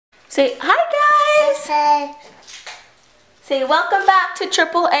Say hi, guys. Okay. Say welcome back to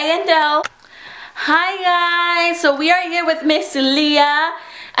AAA&L. Hi, guys. So we are here with Miss Leah.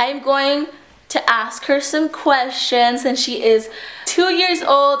 I'm going to ask her some questions, and she is 2 years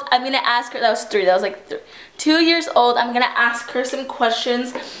old. I'm gonna ask her. That was 3. That was like 3. 2 years old. I'm gonna ask her some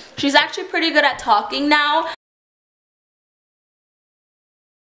questions. She's actually pretty good at talking now.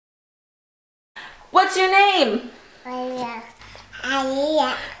 What's your name? Aliyah.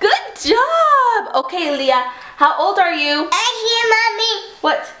 Good job. Okay, Leah. How old are you? Mommy.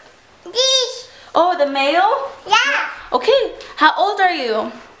 What? This. Oh, the male? Yeah. Okay. How old are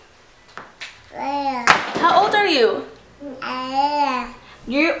you? How old are you?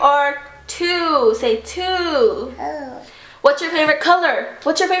 You are 2. Say 2. What's your favorite color?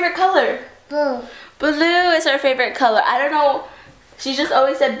 What's your favorite color? Blue. Blue is her favorite color. I don't know. She just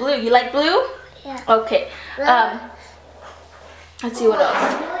always said blue. You like blue? Yeah. Okay. Let's see what else.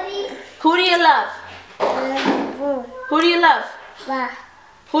 Who do you love? Blue. Who do you love? Ba.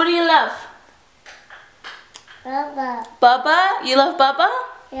 Who do you love? Baba. Bubba? You love Bubba?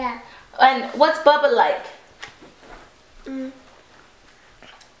 Yeah. And what's Bubba like?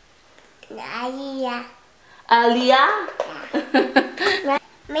 Aliyah. Aliyah?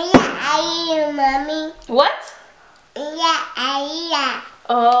 Aliyah, mommy. What? Yeah, Aliyah.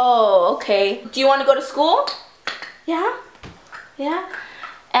 Oh, okay. Do you want to go to school? Yeah? Yeah?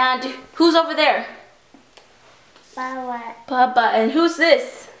 And who's over there? Baba. Bubba. And who's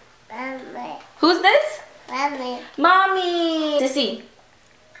this? Mommy. Who's this? Mommy. Mommy. Sissy,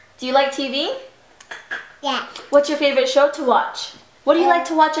 do you like TV? Yeah. What's your favorite show to watch? What do you like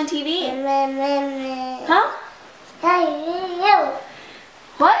to watch on TV? Huh? Caillou.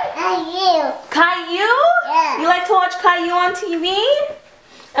 What? Caillou. Caillou? Yeah. You like to watch Caillou on TV?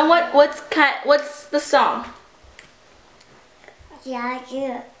 And what's the song?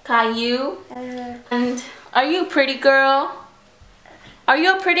 Caillou. Caillou. And are you a pretty girl? Are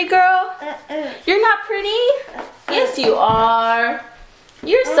you a pretty girl? You're not pretty? Yes, you are.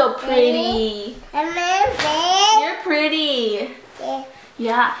 You're so pretty. You're pretty.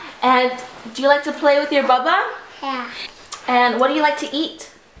 Yeah. And do you like to play with your Bubba? Yeah. And what do you like to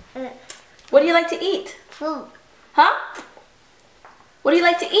eat? What do you like to eat? Food. Huh? What do you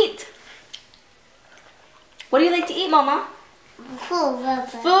like to eat? What do you like to eat, Mama? Food. Baba.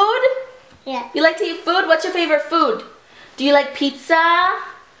 Food? Yeah. You like to eat food? What's your favorite food? Do you like pizza?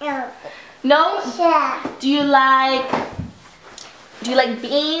 No. No? Yeah. Do you like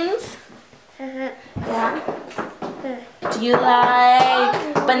beans? Yeah. Do you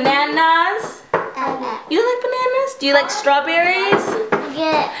like bananas? You like bananas? Do you like strawberries?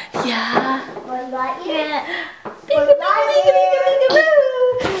 Yeah. Yeah. Yeah.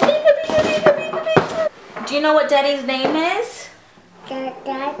 Do you know what Daddy's name is?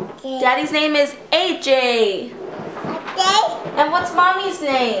 Daddy's name is AJ. Okay. And what's Mommy's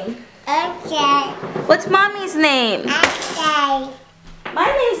name? Okay. What's Mommy's name? Okay. My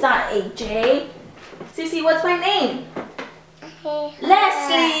name's not AJ. Sissy, what's my name?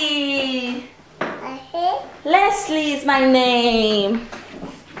 Leslie. Leslie is my name.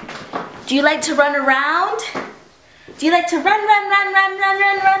 Do you like to run around? Do you like to run?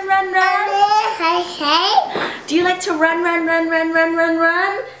 Do you like to run?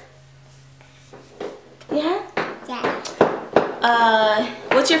 Yeah? Yeah.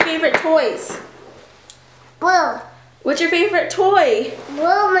 What's your favorite toys? Blue. What's your favorite toy?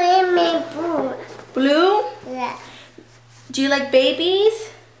 Blue, me, blue. Blue? Yeah. Do you like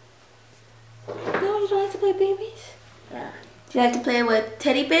babies? No, you don't like to play babies? Yeah. Do you like to play with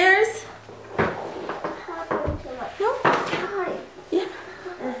teddy bears? No? Yeah.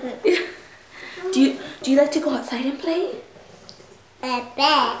 Do you like to go outside and play?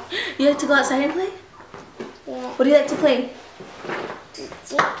 Bad. You like to go outside and play? Yeah. What do you like to play?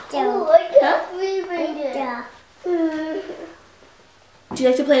 Huh? Do you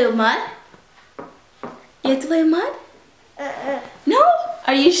like to play with mud? You like to play with mud? No?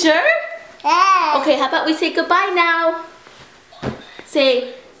 Are you sure? Yeah. Okay, how about we say goodbye now?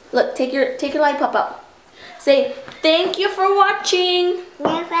 Say, look, take your lollipop out. Say, thank you for watching.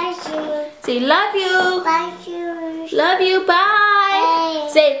 Say, love you. Love you, bye. Bye.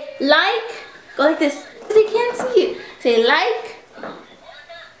 Say, like. Go like this. They can't see you. Say, like.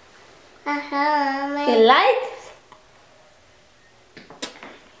 Say, like.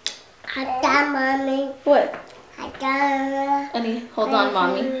 Mommy. What? Hold on,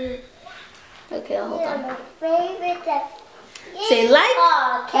 Mommy. Okay, I'll hold on. Say, like.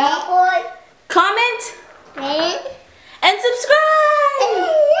 Comment. And subscribe.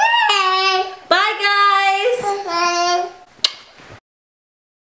 Bye, guys.